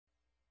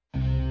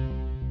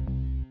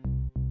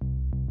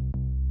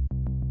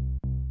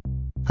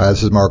Hi,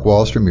 this is Mark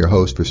Wallstrom, your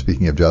host for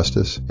Speaking of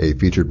Justice, a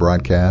featured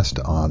broadcast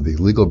on the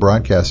Legal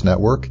Broadcast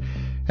Network,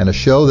 and a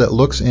show that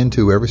looks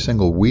into every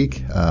single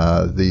week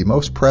the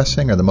most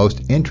pressing or the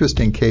most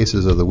interesting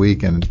cases of the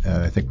week, and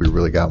I think we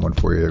really got one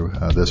for you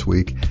this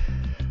week.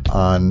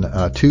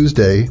 On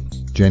Tuesday,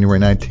 January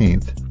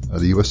 19th,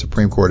 the U.S.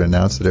 Supreme Court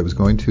announced that it was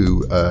going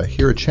to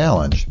hear a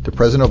challenge to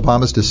President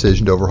Obama's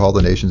decision to overhaul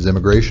the nation's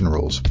immigration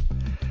rules.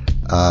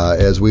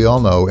 As we all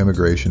know,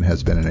 immigration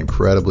has been an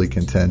incredibly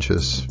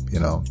contentious,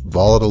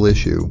 volatile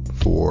issue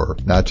for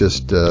not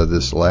just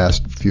this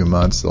last few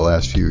months, the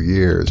last few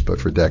years, but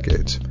for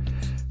decades.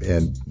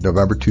 In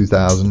November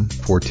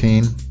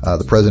 2014,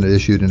 the president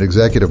issued an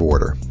executive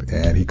order,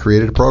 and he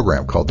created a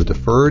program called the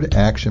Deferred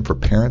Action for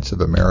Parents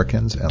of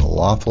Americans and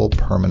Lawful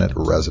Permanent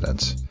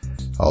Residents,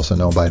 also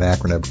known by an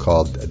acronym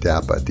called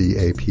DAPA,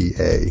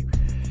 D-A-P-A.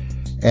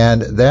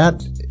 And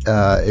that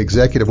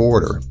executive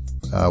order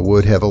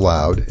would have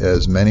allowed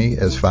as many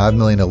as 5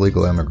 million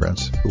illegal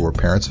immigrants who were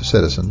parents of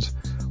citizens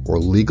or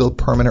legal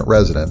permanent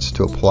residents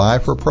to apply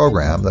for a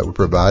program that would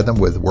provide them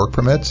with work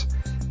permits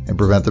and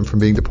prevent them from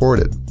being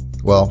deported.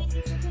 Well,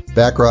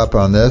 backdrop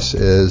on this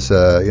is,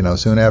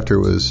 soon after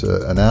it was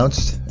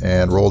announced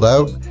and rolled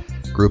out,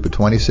 a group of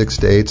 26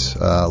 states,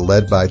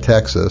 led by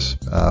Texas,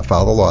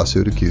 filed a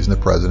lawsuit accusing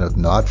the president of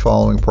not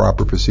following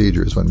proper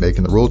procedures when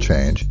making the rule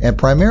change, and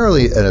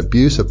primarily an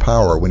abuse of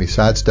power when he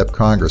sidestepped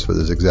Congress with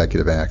his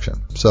executive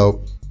action.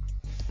 So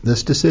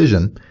this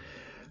decision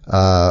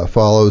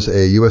follows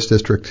a U.S.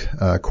 District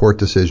Court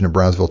decision in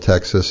Brownsville,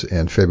 Texas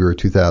in February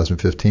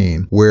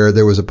 2015, where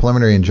there was a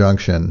preliminary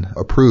injunction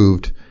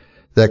approved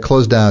that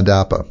closed down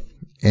DAPA.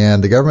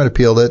 And the government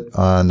appealed it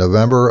on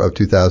November of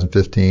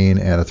 2015,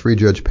 and a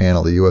 3-judge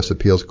panel of the U.S.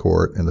 Appeals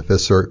Court in the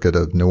Fifth Circuit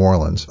of New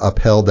Orleans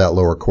upheld that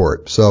lower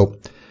court. So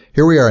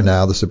here we are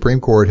now. The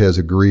Supreme Court has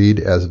agreed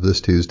as of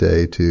this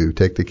Tuesday to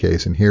take the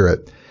case and hear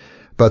it.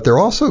 But they're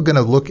also going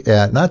to look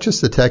at not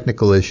just the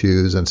technical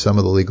issues and some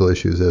of the legal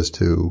issues as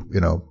to,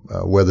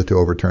 whether to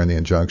overturn the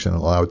injunction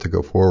and allow it to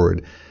go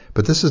forward.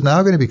 But this is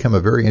now going to become a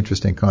very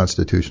interesting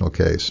constitutional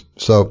case.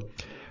 So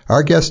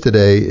our guest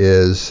today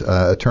is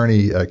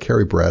attorney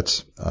Kerry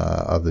Bretz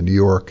of the New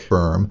York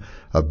firm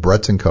of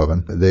Bretz &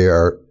 Coven. They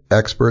are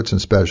experts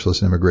and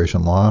specialists in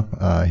immigration law.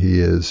 He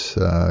has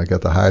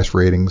got the highest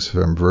ratings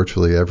from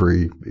virtually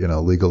every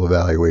legal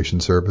evaluation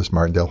service,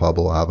 Martindale,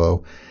 Hubbell,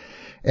 Avvo.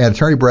 And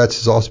Attorney Bretz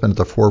has also been at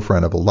the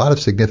forefront of a lot of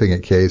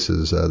significant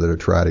cases that are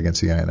tried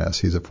against the INS.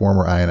 He's a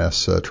former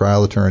INS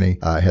trial attorney,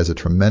 has a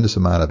tremendous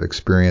amount of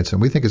experience,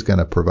 and we think is going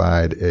to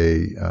provide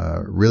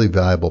a really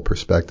valuable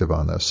perspective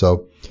on this.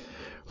 So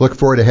look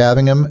forward to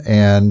having him,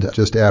 and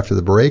just after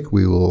the break,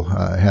 we will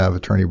have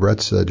Attorney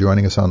Bretz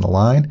joining us on the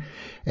line.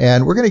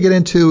 And we're going to get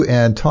into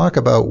and talk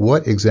about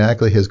what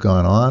exactly has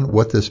gone on,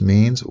 what this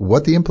means,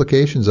 what the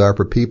implications are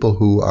for people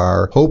who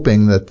are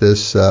hoping that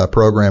this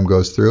program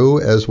goes through,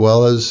 as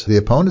well as the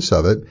opponents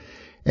of it,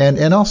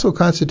 and also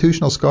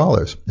constitutional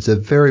scholars. It's a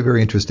very,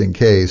 very interesting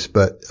case,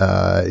 but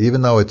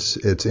even though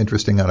it's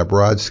interesting on a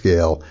broad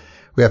scale,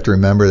 we have to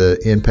remember that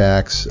it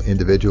impacts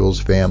individuals,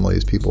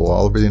 families, people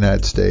all over the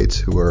United States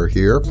who are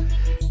here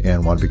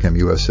and want to become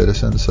U.S.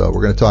 citizens. So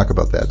we're going to talk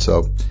about that.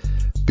 So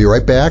be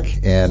right back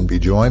and be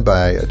joined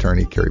by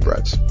attorney Kerry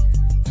Bretz.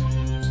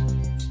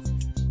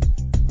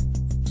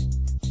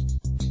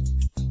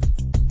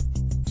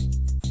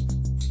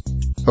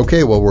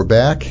 Okay, well, we're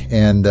back,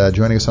 and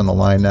joining us on the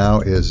line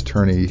now is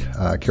attorney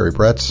Kerry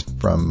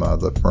Bretz from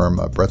the firm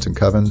Bretz &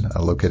 Coven,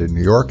 located in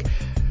New York.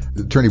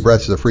 Attorney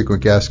Bretz is a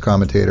frequent guest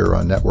commentator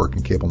on network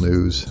and cable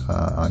news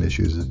on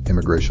issues of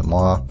immigration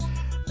law.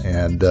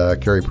 And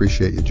Kerry,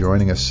 appreciate you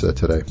joining us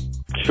today.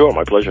 Sure,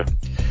 my pleasure.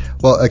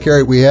 Well,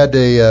 Kerry, we had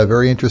a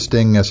very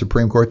interesting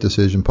Supreme Court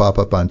decision pop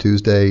up on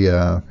Tuesday,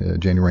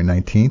 January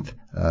 19th.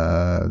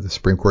 The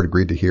Supreme Court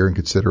agreed to hear and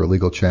consider a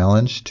legal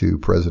challenge to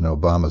President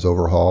Obama's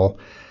overhaul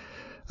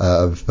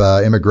of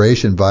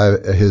immigration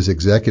via his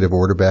executive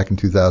order back in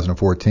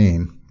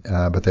 2014.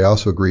 But they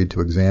also agreed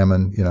to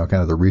examine, kind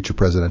of the reach of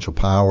presidential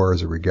power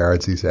as it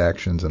regards these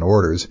actions and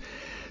orders.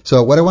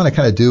 So what I want to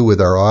kind of do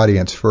with our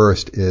audience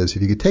first is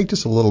if you could take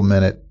just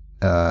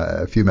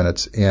a few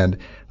minutes, and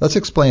let's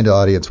explain to the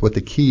audience what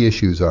the key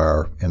issues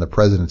are in the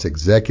president's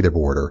executive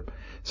order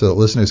so that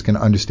listeners can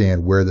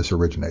understand where this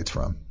originates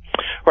from.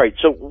 Right.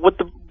 So what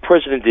the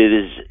president did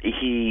is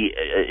he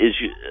is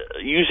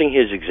using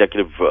his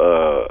executive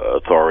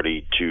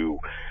authority to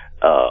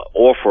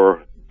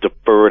offer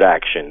deferred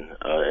action,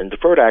 and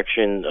deferred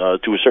action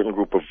to a certain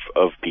group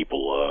of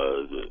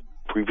people.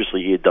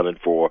 Previously, he had done it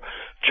for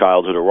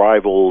childhood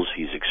arrivals.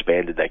 He's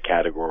expanded that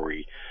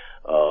category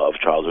of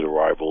childhood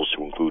arrivals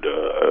to include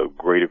a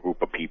greater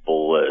group of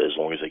people as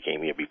long as they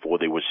came here before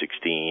they were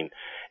 16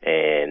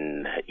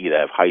 and either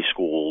have high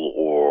school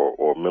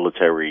or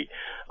military.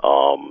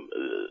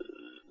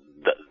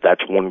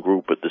 That's one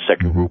group, but the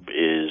second group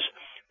is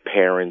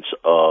parents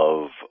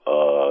of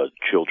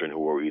children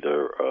who are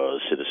either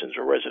citizens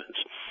or residents.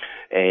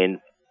 And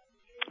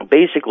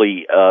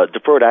basically,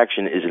 deferred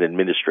action is an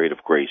administrative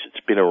grace.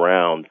 It's been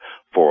around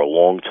for a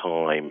long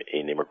time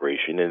in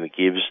immigration, and it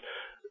gives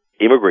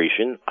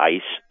immigration,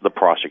 ICE, the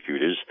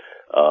prosecutors,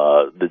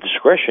 the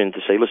discretion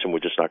to say, listen, we're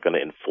just not going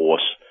to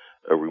enforce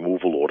a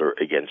removal order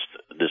against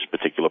this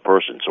particular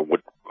person. So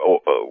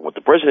what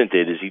the president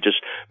did is he just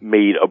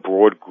made a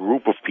broad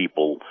group of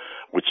people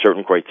with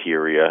certain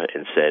criteria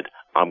and said,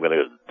 I'm going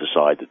to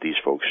decide that these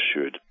folks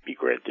should be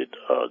granted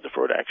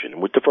deferred action.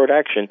 And with deferred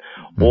action,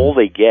 all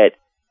they get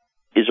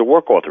is a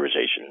work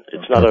authorization.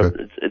 It's not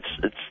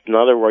it's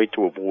not a right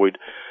to avoid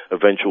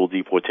eventual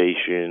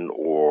deportation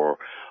or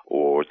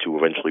to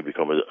eventually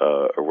become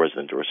a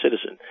resident or a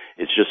citizen.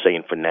 It's just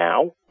saying, for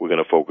now, we're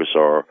going to focus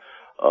our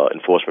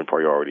enforcement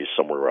priorities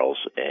somewhere else,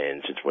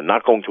 and since we're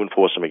not going to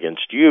enforce them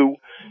against you,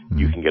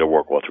 you can get a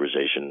work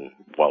authorization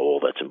while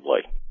all that's in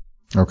play.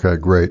 Okay,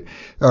 great.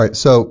 All right,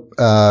 so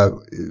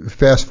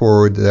fast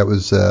forward, that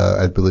was,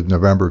 I believe,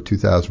 November of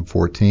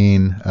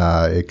 2014.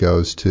 It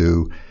goes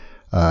to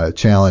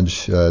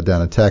challenge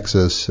down in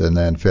Texas, and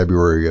then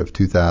February of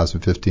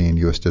 2015,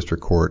 U.S.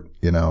 District Court,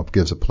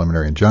 gives a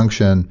preliminary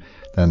injunction.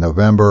 Then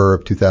November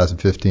of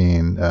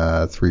 2015,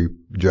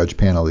 three-judge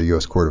panel of the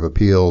U.S. Court of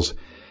Appeals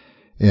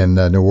in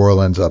New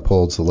Orleans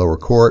upholds the lower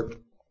court.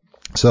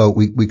 So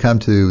we come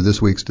to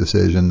this week's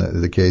decision.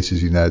 The case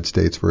is United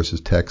States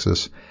versus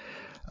Texas.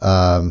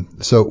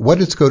 So what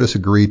did SCOTUS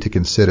agree to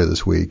consider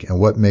this week, and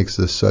what makes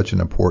this such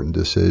an important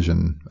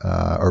decision,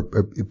 or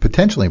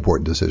potentially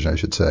important decision, I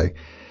should say,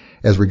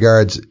 as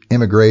regards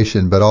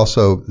immigration, but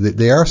also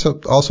they are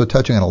also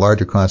touching on a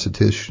larger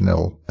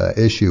constitutional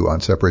issue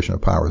on separation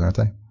of powers, aren't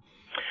they?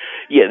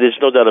 Yeah, there's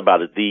no doubt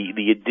about it.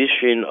 The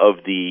addition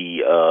of the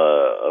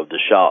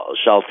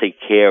shall take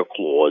care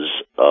clause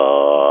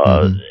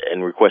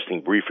and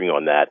requesting briefing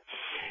on that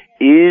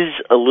is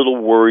a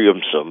little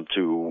worrisome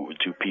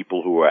to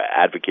people who are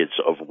advocates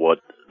of what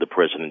the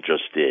president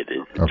just did.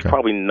 It's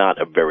probably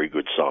not a very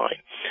good sign.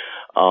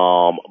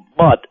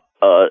 But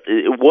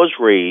it was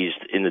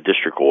raised in the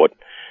district court,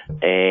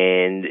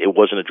 and it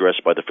wasn't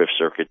addressed by the Fifth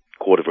Circuit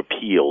Court of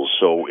Appeals.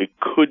 So it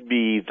could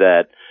be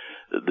that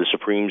the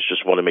Supremes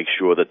just want to make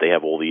sure that they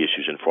have all the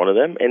issues in front of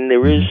them. And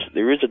there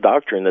is a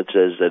doctrine that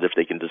says that if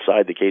they can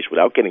decide the case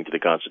without getting to the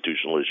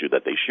constitutional issue,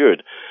 that they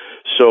should.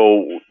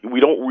 So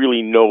we don't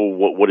really know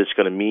what it's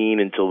going to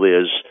mean until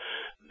there's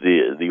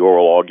the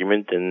oral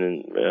argument and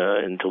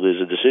until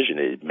there's a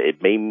decision. It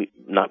may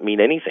not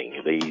mean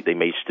anything. They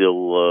may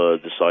still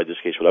decide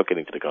this case without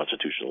getting to the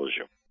constitutional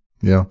issue.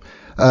 Yeah.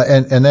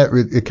 And that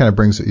it kind of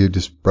brings, you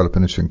just brought up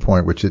an interesting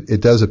point, which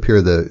it does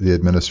appear the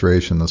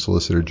administration, the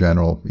Solicitor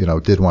General,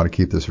 did want to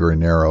keep this very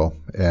narrow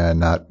and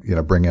not,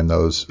 bring in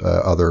those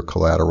other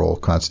collateral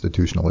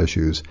constitutional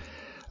issues.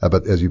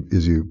 But as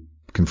you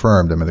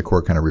confirmed, the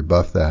court kind of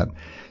rebuffed that.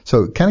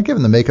 So kind of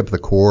given the makeup of the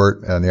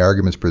court and the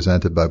arguments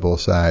presented by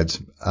both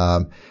sides,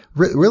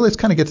 really let's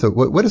kind of get to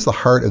what is the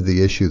heart of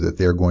the issue that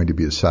they're going to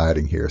be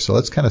deciding here. So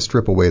let's kind of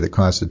strip away the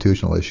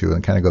constitutional issue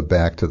and kind of go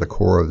back to the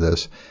core of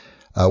this.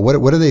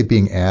 What are they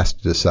being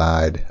asked to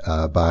decide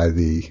by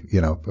the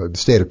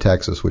state of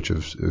Texas, which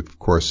is, of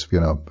course,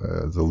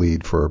 the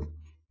lead for,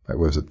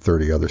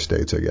 30 other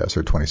states, I guess,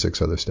 or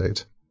 26 other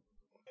states?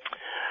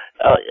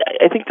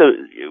 I think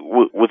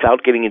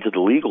without getting into the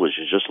legal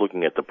issues, just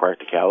looking at the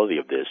practicality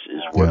of this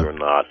is whether or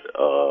not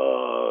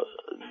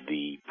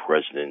the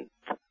president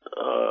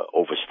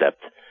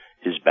overstepped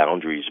his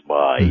boundaries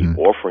by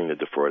offering the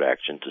deferred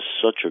action to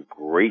such a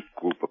great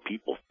group of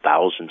people,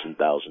 thousands and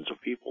thousands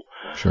of people.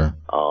 Sure.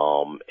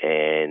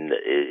 And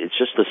it's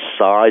just the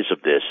size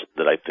of this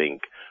that I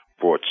think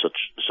brought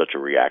such a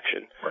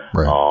reaction.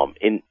 Right.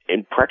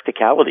 In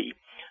practicality,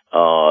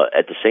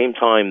 at the same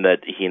time that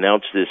he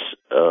announced this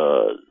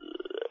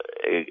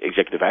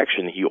executive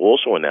action, he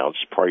also announced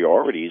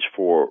priorities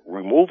for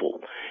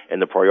removal.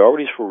 And the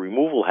priorities for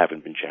removal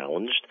haven't been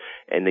challenged,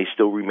 and they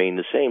still remain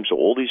the same. So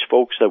all these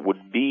folks that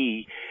would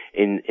be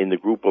in the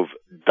group of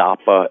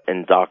DAPA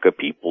and DACA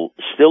people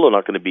still are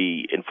not going to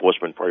be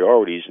enforcement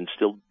priorities and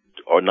still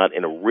are not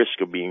in a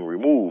risk of being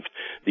removed.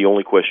 The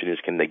only question is,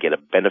 can they get a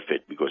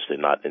benefit because they're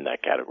not in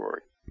that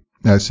category?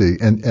 I see.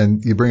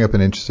 And you bring up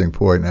an interesting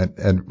point,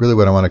 and really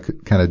what I want to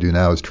kind of do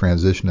now is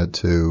transition it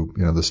to,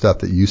 the stuff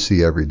that you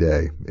see every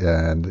day.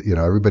 And,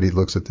 everybody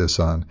looks at this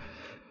on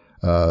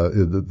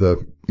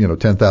the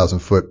 10,000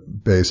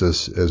 foot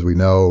basis. As we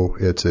know,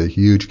 it's a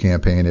huge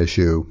campaign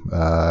issue,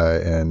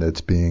 and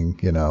it's being,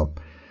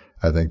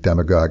 I think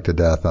demagogued to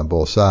death on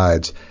both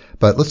sides.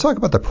 But let's talk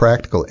about the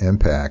practical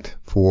impact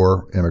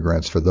for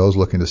immigrants, for those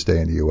looking to stay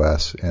in the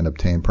U.S. and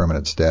obtain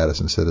permanent status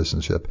and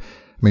citizenship.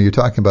 You're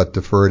talking about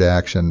deferred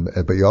action,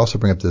 but you also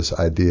bring up this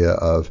idea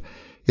of,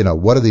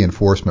 what are the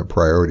enforcement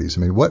priorities?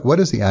 What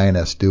is the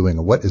INS doing,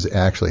 and what is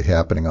actually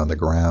happening on the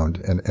ground?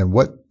 And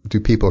what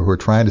do people who are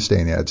trying to stay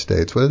in the United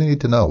States, what do they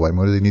need to know? What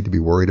do they need to be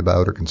worried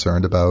about or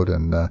concerned about?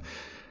 And,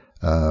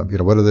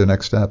 what are their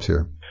next steps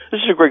here?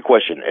 This is a great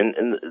question.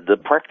 And the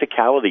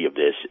practicality of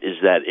this is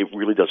that it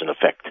really doesn't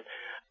affect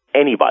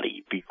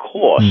anybody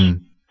because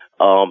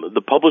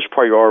the published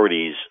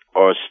priorities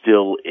are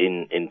still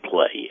in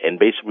play. And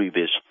basically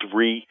there's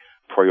three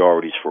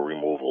priorities for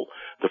removal.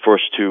 The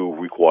first two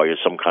require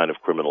some kind of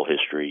criminal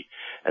history,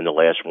 and the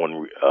last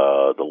one,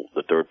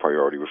 the third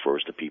priority,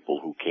 refers to people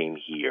who came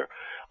here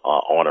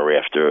on or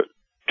after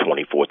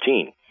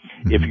 2014.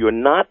 Mm-hmm. If you're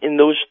not in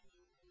those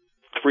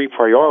three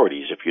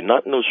priorities,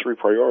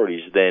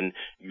 then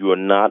you're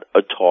not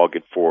a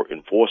target for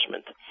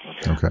enforcement.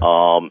 Okay.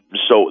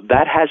 So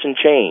that hasn't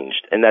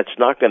changed, and that's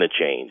not going to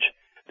change.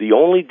 The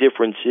only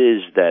difference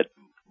is that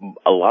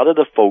a lot of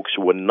the folks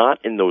who are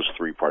not in those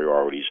three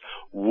priorities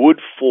would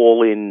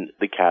fall in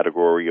the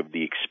category of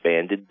the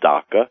expanded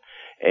DACA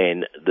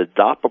and the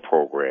DAPA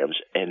programs,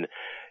 and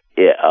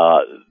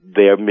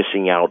they're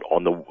missing out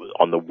on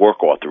the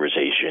work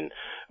authorization,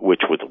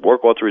 which with the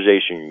work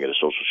authorization, you can get a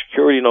social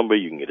security number,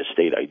 you can get a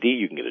state ID,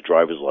 you can get a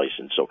driver's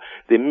license. So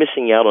they're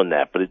missing out on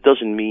that, but it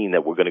doesn't mean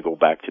that we're going to go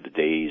back to the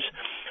days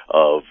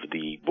of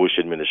the Bush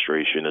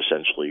administration,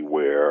 essentially,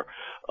 where,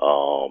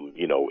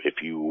 if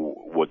you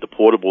were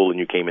deportable and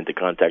you came into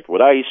contact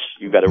with ICE,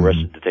 you got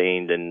arrested,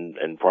 detained,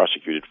 and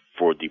prosecuted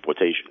for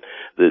deportation.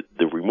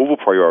 The removal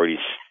priorities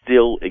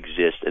still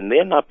exist, and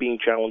they're not being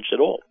challenged at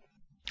all.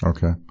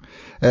 Okay.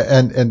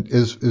 And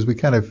as we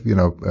kind of,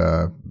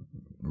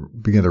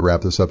 begin to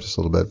wrap this up just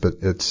a little bit, but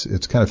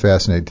it's kind of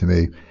fascinating to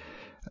me.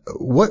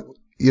 What,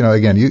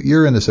 again,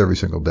 you're in this every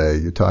single day.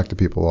 You talk to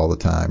people all the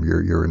time.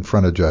 You're in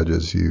front of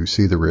judges. You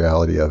see the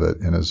reality of it.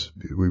 And as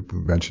we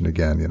mentioned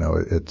again,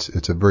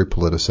 it's a very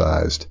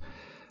politicized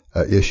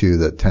issue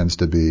that tends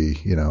to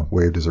be,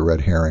 waved as a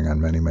red herring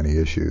on many, many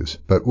issues.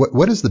 But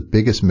what is the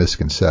biggest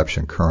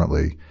misconception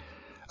currently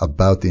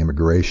about the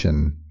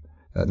immigration,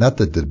 not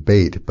the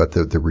debate, but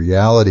the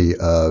reality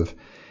of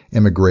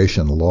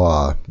immigration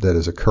law that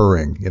is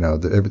occurring?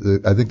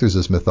 I think there's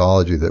this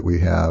mythology that we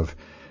have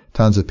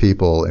tons of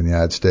people in the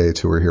United States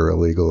who are here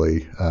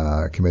illegally,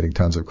 committing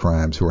tons of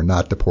crimes, who are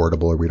not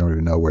deportable, or we don't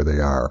even know where they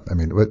are. I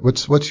mean,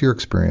 what's your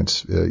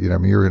experience?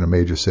 You're in a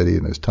major city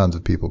and there's tons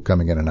of people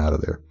coming in and out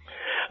of there.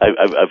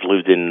 I've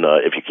lived in,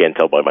 if you can't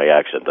tell by my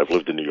accent, I've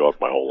lived in New York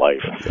my whole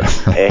life.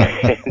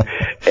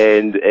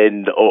 and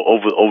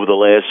over the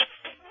last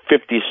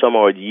 50 some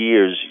odd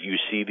years, you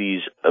see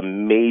these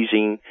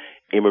amazing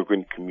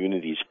immigrant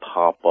communities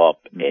pop up,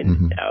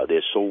 and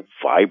they're so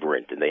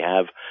vibrant, and they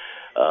have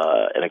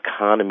an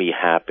economy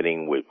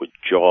happening with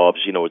jobs.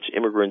 It's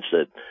immigrants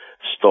that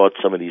start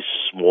some of these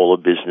smaller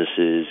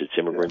businesses. It's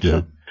immigrants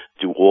that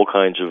do all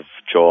kinds of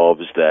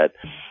jobs that,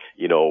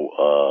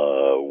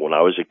 when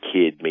I was a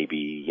kid,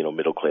 maybe,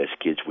 middle class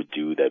kids would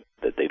do that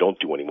they don't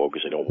do anymore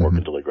because they don't work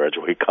until they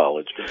graduate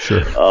college.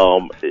 Sure. So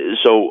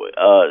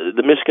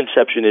the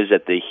misconception is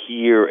that they're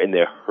here and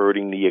they're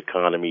hurting the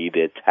economy.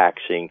 They're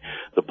taxing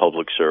the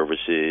public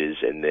services,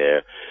 and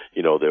they're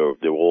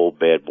all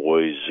bad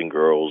boys and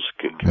girls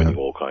committing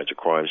all kinds of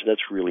crimes. And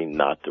that's really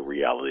not the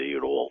reality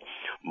at all.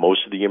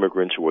 Most of the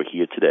immigrants who are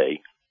here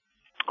today,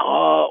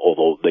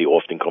 although they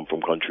often come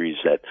from countries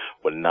that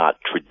were not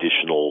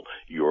traditional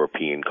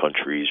European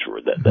countries or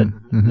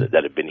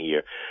that have been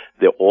here,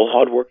 they're all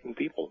hardworking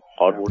people,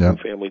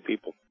 family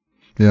people.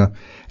 Yeah.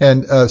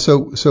 And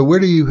so where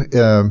do you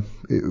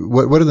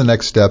what are the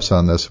next steps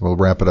on this? We'll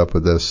wrap it up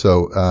with this.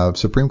 So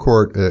Supreme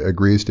Court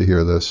agrees to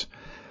hear this.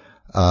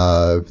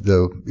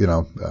 They'll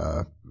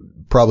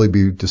probably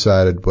be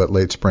decided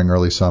late spring,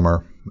 early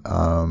summer.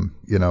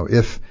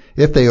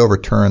 If they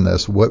overturn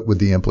this, what would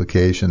the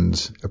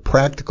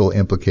practical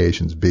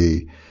implications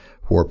be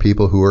for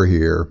people who are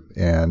here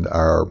and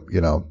are,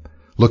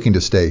 looking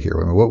to stay here?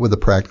 I mean, what would the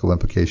practical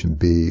implication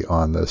be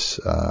on this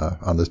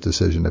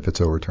decision if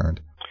it's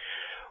overturned?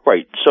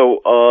 Right.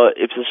 So,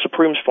 if the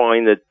Supremes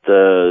find that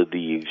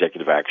the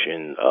executive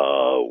action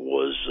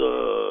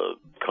was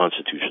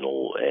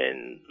constitutional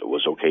and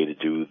was okay to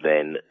do,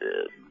 then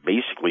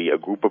basically a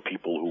group of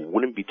people who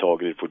wouldn't be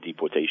targeted for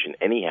deportation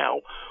anyhow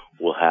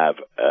will have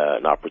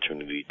an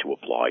opportunity to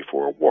apply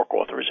for a work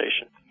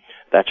authorization.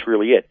 That's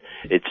really it.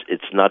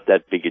 It's not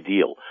that big a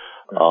deal.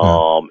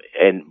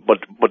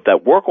 But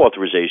that work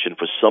authorization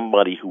for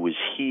somebody who is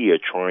here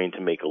trying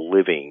to make a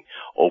living,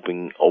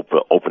 open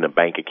a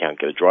bank account,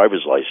 get a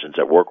driver's license,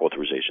 that work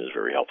authorization is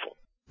very helpful.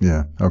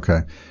 Yeah.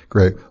 Okay.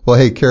 Great. Well,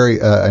 hey,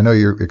 Kerry, I know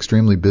you're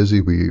extremely busy.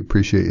 We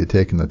appreciate you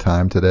taking the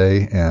time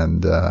today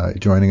and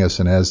joining us.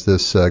 And as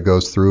this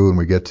goes through and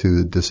we get to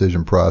the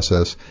decision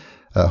process,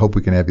 hope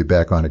we can have you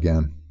back on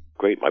again.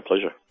 Great. My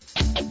pleasure.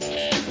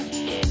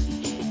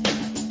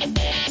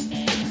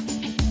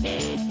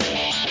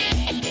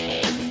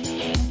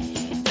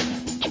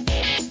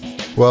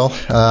 Well,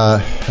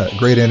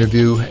 great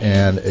interview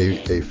and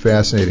a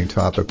fascinating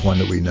topic, one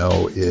that we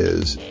know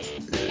is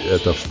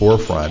at the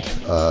forefront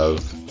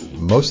of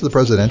most of the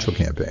presidential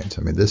campaigns.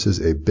 I mean, this is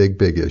a big,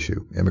 big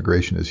issue.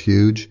 Immigration is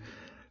huge.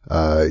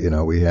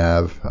 We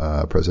have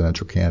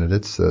presidential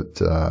candidates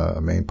that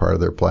a main part of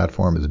their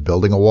platform is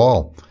building a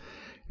wall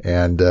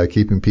and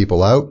keeping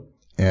people out.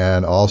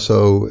 And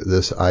also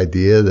this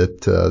idea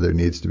that there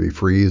needs to be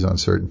freeze on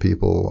certain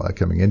people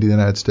coming into the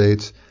United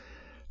States.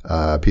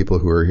 People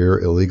who are here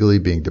illegally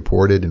being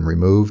deported and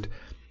removed.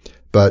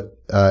 But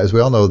as we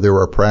all know, there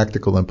are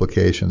practical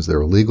implications, there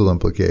are legal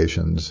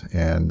implications,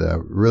 and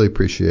really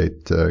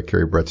appreciate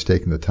Kerry Bretz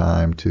taking the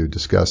time to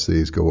discuss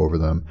these, go over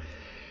them.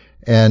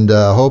 and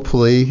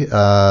hopefully,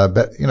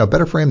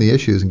 better frame the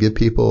issues and give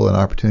people an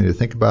opportunity to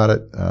think about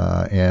it,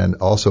 and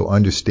also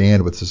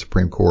understand what the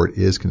Supreme Court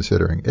is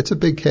considering. It's a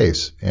big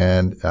case,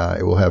 and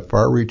it will have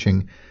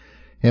far-reaching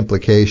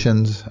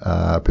implications,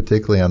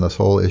 particularly on this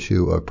whole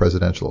issue of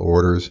presidential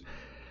orders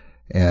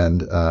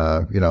and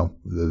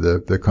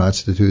the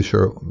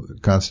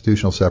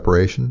constitutional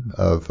separation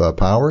of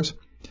powers,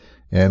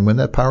 and when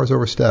that power is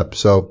overstepped.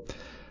 So.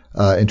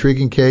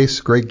 Intriguing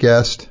case, great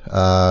guest.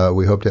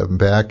 We hope to have him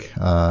back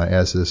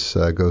as this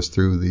goes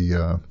through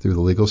the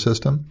legal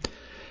system.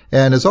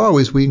 And as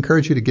always, we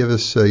encourage you to give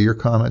us your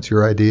comments,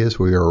 your ideas.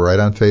 We are right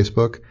on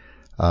Facebook,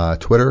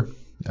 Twitter.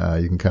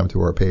 You can come to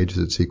our pages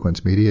at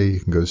Sequence Media. You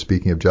can go to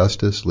Speaking of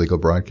Justice, Legal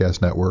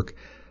Broadcast Network.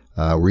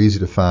 We're easy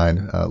to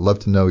find. Love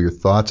to know your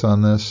thoughts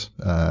on this.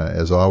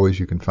 As always,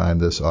 you can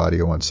find this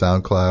audio on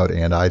SoundCloud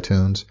and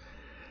iTunes.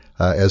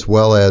 As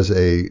well as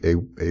a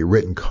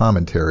written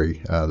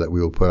commentary that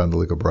we will put on the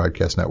Legal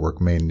Broadcast Network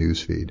main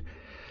newsfeed.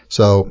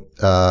 So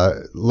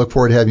look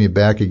forward to having you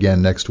back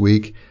again next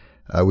week.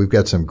 We've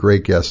got some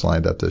great guests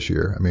lined up this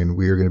year. I mean,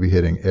 we are going to be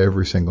hitting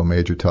every single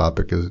major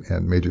topic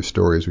and major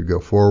story as we go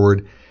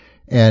forward.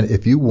 And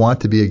if you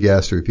want to be a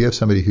guest, or if you have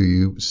somebody who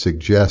you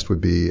suggest would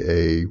be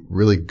a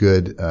really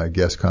good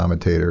guest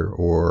commentator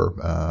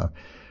or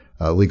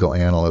a legal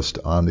analyst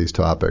on these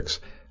topics,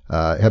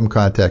 have them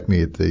contact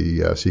me at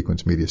the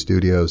Sequence Media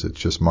Studios. It's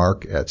just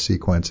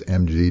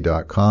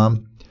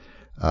mark@sequencemg.com.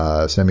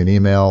 Send me an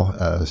email.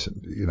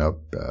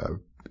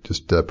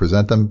 Just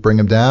present them, bring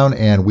them down,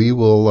 and we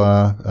will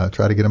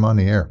try to get them on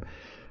the air.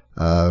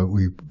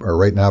 We are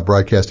right now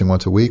broadcasting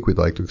once a week. We'd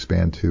like to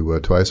expand to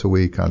twice a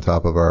week, on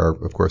top of our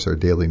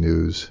daily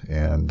news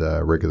and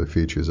regular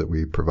features that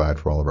we provide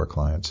for all of our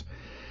clients.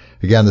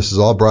 Again, this is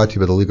all brought to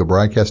you by the Legal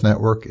Broadcast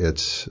Network.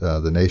 It's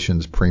the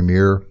nation's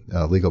premier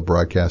legal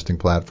broadcasting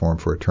platform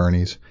for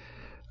attorneys.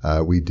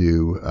 We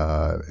do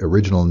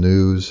original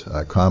news,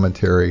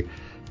 commentary,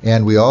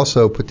 and we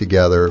also put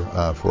together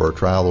for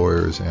trial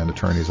lawyers and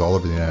attorneys all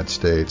over the United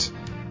States,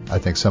 I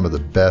think, some of the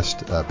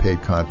best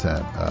paid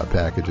content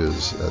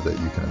packages that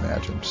you can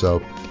imagine.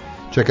 So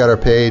check out our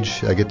page,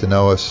 get to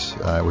know us.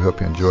 We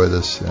hope you enjoy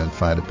this and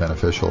find it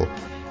beneficial.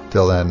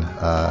 Till then,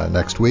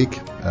 next week,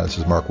 this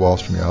is Mark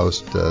Wallstrom, your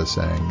host,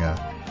 saying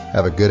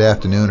have a good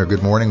afternoon or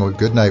good morning or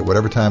good night,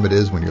 whatever time it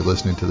is when you're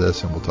listening to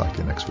this, and we'll talk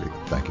to you next week.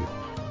 Thank you.